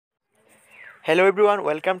Hello everyone,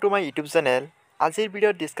 welcome to my YouTube channel. আজিৰ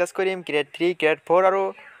ভিডিঅ'ত discuss কৰিম গ্ৰেড 3, গ্ৰেড 4 আৰু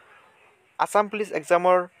আসাম পুলিচ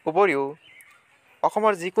এক্সামৰ উপৰিও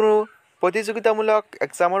অসমৰ যিকোনো প্ৰতিযোগিতামূলক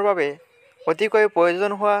এক্সামৰ বাবে অতিকৈ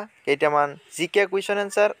প্ৰয়োজন হোৱা কেইটামান জিকে কুৱেশ্যন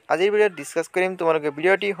আনসাৰ আজিৰ ভিডিঅ'ত ডিসকাস কৰিম। তোমালোকে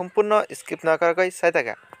ভিডিঅ'টি সম্পূৰ্ণ স্কিপ নকৰাকৈ চাই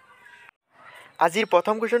থাকা। আজিৰ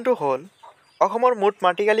প্ৰথম কুৱেশ্যনটো হ'ল অসমৰ মুঠ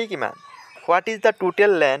মাটিকালি কিমান? What is the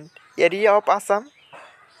total land area of Assam?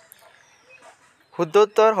 শুদ্ধ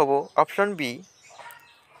উত্তৰ হ'ব অপশ্যন বি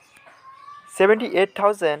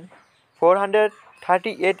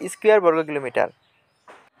 78,438 স্কয়াৰ বৰ্গ কিলোমিটাৰ।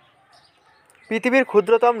 পৃথিৱীৰ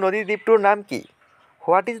ক্ষুদ্ৰতম নদী দ্বীপটোৰ নাম কি?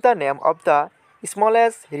 What is the name of the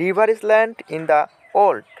smallest river ইছলেণ্ড in the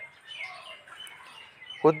world?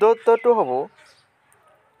 শুদ্ধ উত্তৰটো হ'ব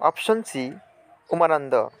অপশ্যন চি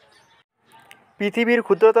উমানন্দ। পৃথিৱীৰ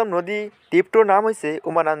ক্ষুদ্ৰতম নদী দ্বীপটোৰ নাম হৈছে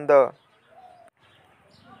উমানন্দ।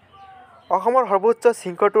 অসমৰ সৰ্বোচ্চ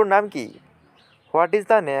শৃংখটোৰ নাম কি? What is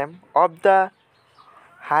the name of the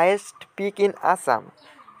highest peak in Assam?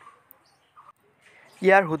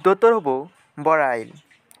 ইয়াৰ শুদ্ধ উত্তৰ হ'ব বৰাইল।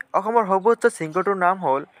 অসমৰ সৰ্বোচ্চ শৃংখটোৰ নাম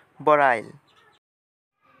হ'ল বৰাইল।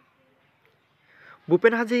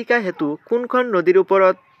 ভূপেন হাজৰিকা সেতু কোনখন নদীৰ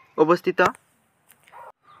ওপৰত অৱস্থিত?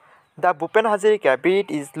 The Bhupen Hazarika bridge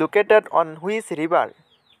is located on which river?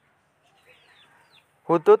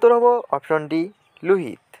 শুদ্ধ উত্তৰ হ'ব অপশ্যন ডি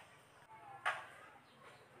লোহিত।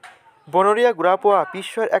 বনৰীয়া ঘোঁৰা পোৱা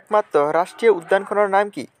বিশ্বৰ একমাত্ৰ ৰাষ্ট্ৰীয় উদ্যানখনৰ নাম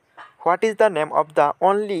কি? What is the name of the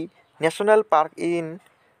only national park in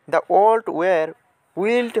the world ৱেৰ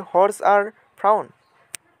wild horse R found?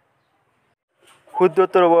 শুদ্ধ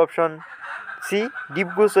উত্তৰ হ'ব অপশ্যন চি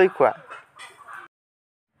ডিব্ৰু-চৈখোৱা।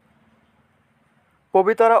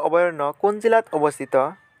 পবিতৰা অভয়াৰণ্য কোন জিলাত অৱস্থিত?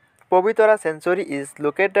 Pobitora century is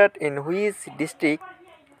located in which district?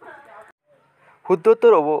 শুদ্ধ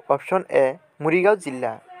উত্তৰ হ'ব অপশ্যন এ মৰিগাঁও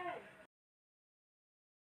জিলা।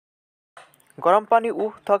 গৰম পানী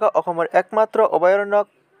উঁহ থকা অসমৰ একমাত্ৰ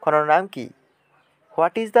অভয়াৰণ্যখনৰ নাম কি?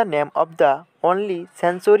 What is the name of the only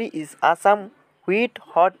century is Assam with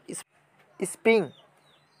hot spring?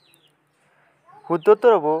 শুদ্ধ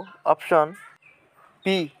উত্তৰ হ'ব অপশ্যন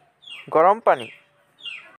বি গৰম পানী।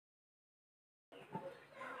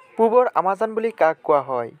 পূবৰ আমাজন বুলি কাক কোৱা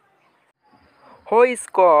হয়? Who is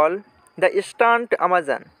cold the eastern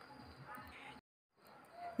Amazon?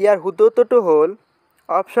 ইয়াৰ শুদ্ধ উত্তৰটো হ'ল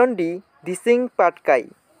অপশ্যন ডি দিচিং পাটকাই।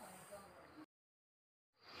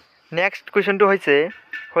 নেক্সট কুৱেশ্যনটো হৈছে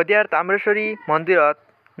শদিয়াৰ তাম্ৰেশ্বৰী মন্দিৰত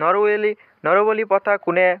নৰবলি প্ৰথা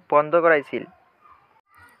কোনে বন্ধ কৰাইছিল?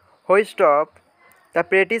 হু stop the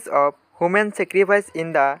practice of human sacrifice in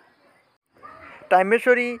the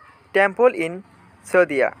Tamreswari temple in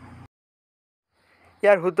Sadiya?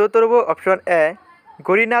 ইয়াৰ শুদ্ধ উত্তৰ হ'ব অপশ্যন এ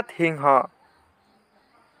গৰিনাথ সিংহ।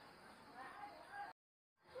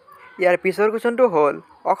 ইয়াৰ পিছৰ কুৱেশ্যনটো হ'ল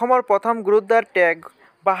অসমৰ প্ৰথম গুৰুদ্বাৰ টেগ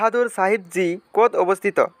বাহাদুৰ চাহিব জী ক'ত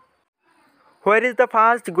অৱস্থিত? হোৱেৰ is the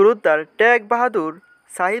first gurdwara tag Bahadur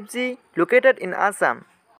Sahib ji located in Assam?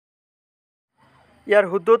 ইয়াৰ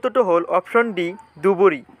শুদ্ধ উত্তৰটো হ'ল অপশ্যন ডি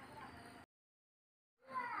ধুবুৰী।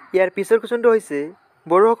 ইয়াৰ পিছৰ কুৱেশ্যনটো হৈছে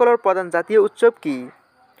বড়োসকলৰ প্ৰধান জাতীয় উৎসৱ কি?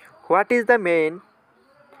 What is the main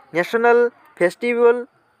national festival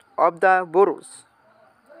of the বড়োজ?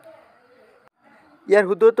 ইয়াৰ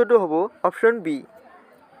শুদ্ধ উত্তৰটো হ'ব অপশ্যন বি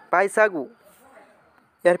বাইশাগু।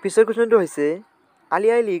 ইয়াৰ পিছৰ কুৱেশ্যনটো হৈছে আলি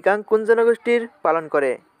আই লৃগাং কোন জনগোষ্ঠীৰ পালন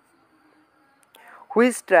কৰে?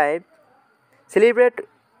 হুইচ ট্ৰাইব চেলিব্ৰেট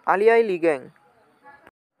আলি আই লৃগাং?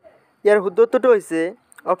 ইয়াৰ শুদ্ধ উত্তৰটো হৈছে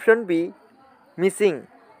অপশ্যন বি মিচিং।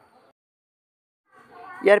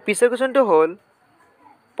 ইয়াৰ পিছৰ কুৱেশ্যনটো হ'ল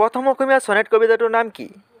প্ৰথম অসমীয়া চনেট কবিতাটোৰ নাম কি?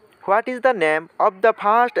 What is the name of the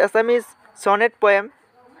first Assamese Sonet poem?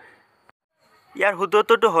 ইয়াৰ শুদ্ধ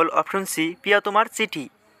উত্তৰটো হ'ল অপশ্যন চি প্ৰিয় তোমাৰ চিঠি।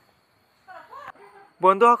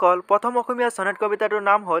 বন্ধুসকল প্ৰথম অসমীয়া চনেট কবিতাটোৰ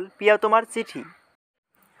নাম হ'ল প্ৰিয় তোমাৰ চিঠি।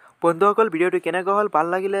 বন্ধুসকল ভিডিঅ'টো কেনেকুৱা হ'ল ভাল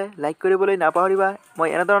লাগিলে লাইক কৰিবলৈ নাপাহৰিবা। মই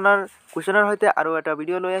এনেধৰণৰ কুৱেশ্যনৰ সৈতে আৰু এটা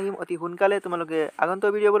ভিডিঅ' লৈ আহিম অতি সোনকালে। তোমালোকে আগন্তুক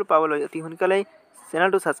ভিডিঅ'বোৰ পাবলৈ অতি সোনকালেই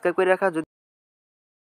চেনেলটো ছাবস্ক্ৰাইব কৰি ৰাখা।